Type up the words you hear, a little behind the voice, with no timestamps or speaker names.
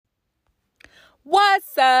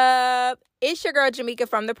What's up? It's your girl Jamaica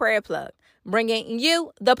from the Prayer Plug, bringing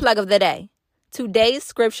you the plug of the day. Today's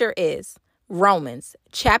scripture is Romans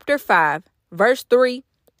chapter 5, verse 3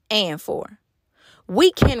 and 4.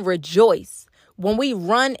 We can rejoice when we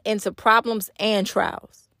run into problems and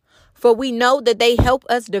trials, for we know that they help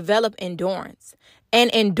us develop endurance, and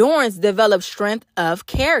endurance develops strength of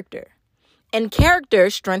character, and character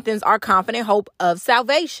strengthens our confident hope of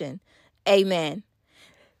salvation. Amen.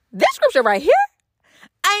 This scripture right here,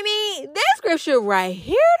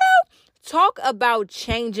 talk about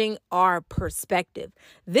changing our perspective.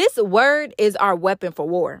 This word is our weapon for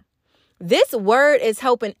war. This word is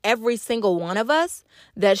helping every single one of us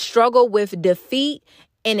that struggle with defeat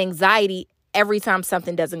and anxiety every time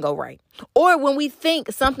something doesn't go right, or when we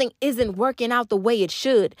think something isn't working out the way it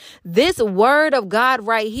should. This word of God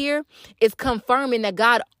right here is confirming that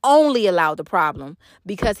God only allowed the problem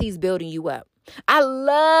because he's building you up. I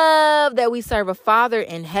love that we serve a Father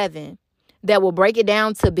in heaven that will break it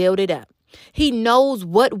down to build it up. He knows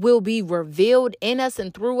what will be revealed in us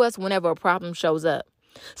and through us whenever a problem shows up.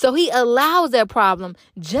 So he allows that problem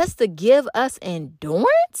just to give us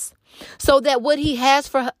endurance so that what he has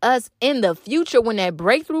for us in the future, when that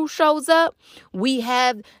breakthrough shows up, we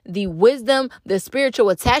have the wisdom, the spiritual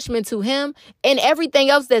attachment to him, and everything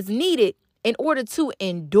else that's needed in order to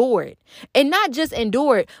endure it. And not just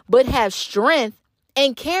endure it, but have strength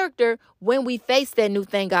and character when we face that new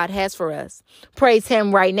thing God has for us. Praise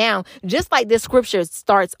him right now. Just like this scripture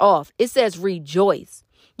starts off, it says rejoice.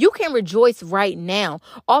 You can rejoice right now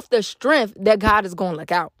off the strength that God is going to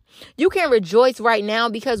look out. You can rejoice right now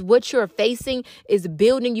because what you're facing is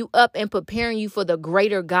building you up and preparing you for the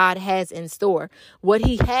greater God has in store. What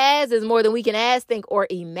he has is more than we can ask, think, or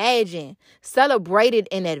imagine. Celebrate it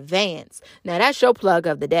in advance. Now, that's your plug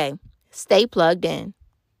of the day. Stay plugged in.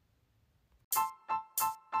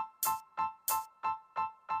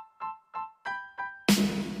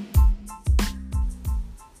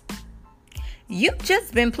 You've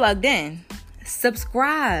just been plugged in.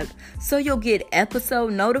 Subscribe so you'll get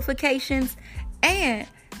episode notifications, and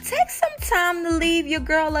take some time to leave your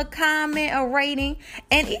girl a comment, a rating,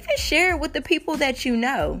 and even share it with the people that you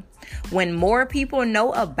know. When more people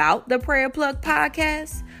know about the Prayer Plug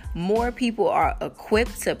podcast, more people are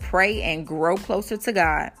equipped to pray and grow closer to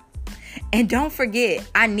God. And don't forget,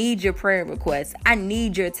 I need your prayer requests. I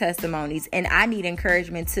need your testimonies, and I need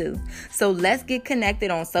encouragement too. So let's get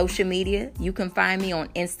connected on social media. You can find me on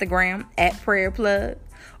Instagram at Prayer Plug,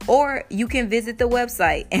 or you can visit the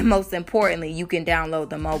website. And most importantly, you can download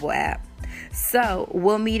the mobile app. So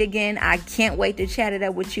we'll meet again. I can't wait to chat it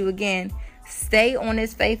up with you again. Stay on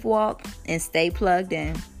this faith walk and stay plugged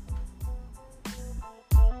in.